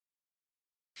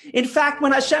In fact,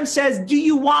 when Hashem says, do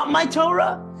you want my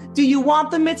Torah? Do you want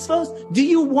the mitzvos? Do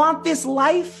you want this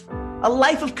life? A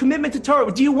life of commitment to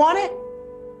Torah. Do you want it?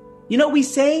 You know, we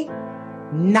say,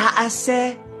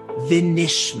 Na'aseh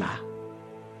v'nishma.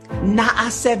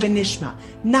 Na'aseh v'nishma.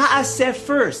 Na'aseh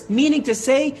first, meaning to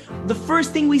say, the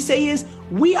first thing we say is,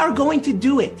 we are going to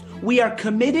do it. We are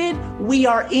committed. We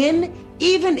are in,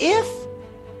 even if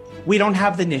we don't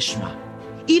have the nishma.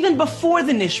 Even before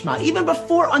the nishma, even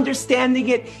before understanding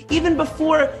it, even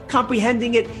before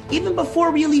comprehending it, even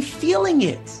before really feeling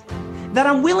it, that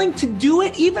I'm willing to do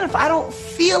it even if I don't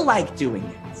feel like doing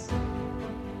it.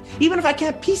 Even if I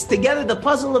can't piece together the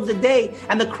puzzle of the day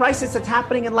and the crisis that's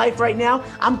happening in life right now,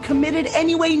 I'm committed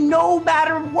anyway, no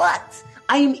matter what.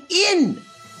 I am in.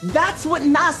 That's what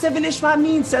Na'aseh v'nishma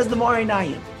means, says the Moreh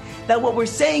Nayim. That what we're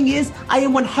saying is, I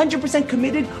am 100%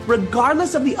 committed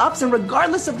regardless of the ups and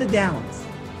regardless of the downs.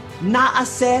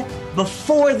 Na'aseh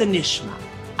before the nishma.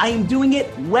 I am doing it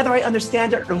whether I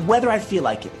understand it and whether I feel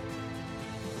like it.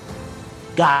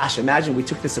 Gosh, imagine we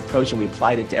took this approach and we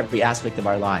applied it to every aspect of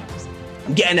our lives.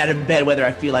 I'm getting out of bed whether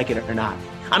I feel like it or not.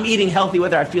 I'm eating healthy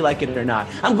whether I feel like it or not.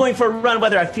 I'm going for a run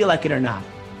whether I feel like it or not.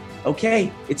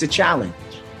 Okay, it's a challenge.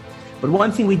 But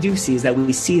one thing we do see is that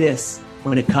we see this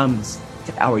when it comes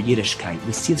to our Yiddishkeit.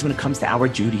 We see this when it comes to our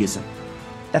Judaism.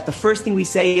 That the first thing we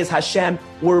say is, Hashem,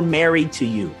 we're married to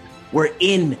you. We're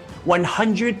in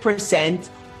 100%,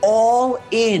 all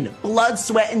in, blood,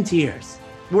 sweat, and tears.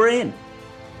 We're in.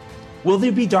 Will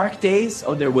there be dark days?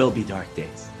 Oh, there will be dark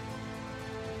days.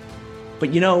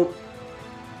 But you know,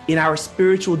 in our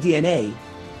spiritual DNA,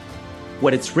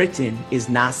 what it's written is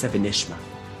Na'aseh v'nishma.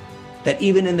 That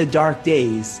even in the dark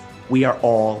days, we are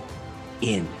all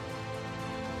in.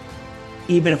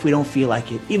 Even if we don't feel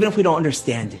like it, even if we don't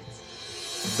understand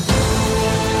it.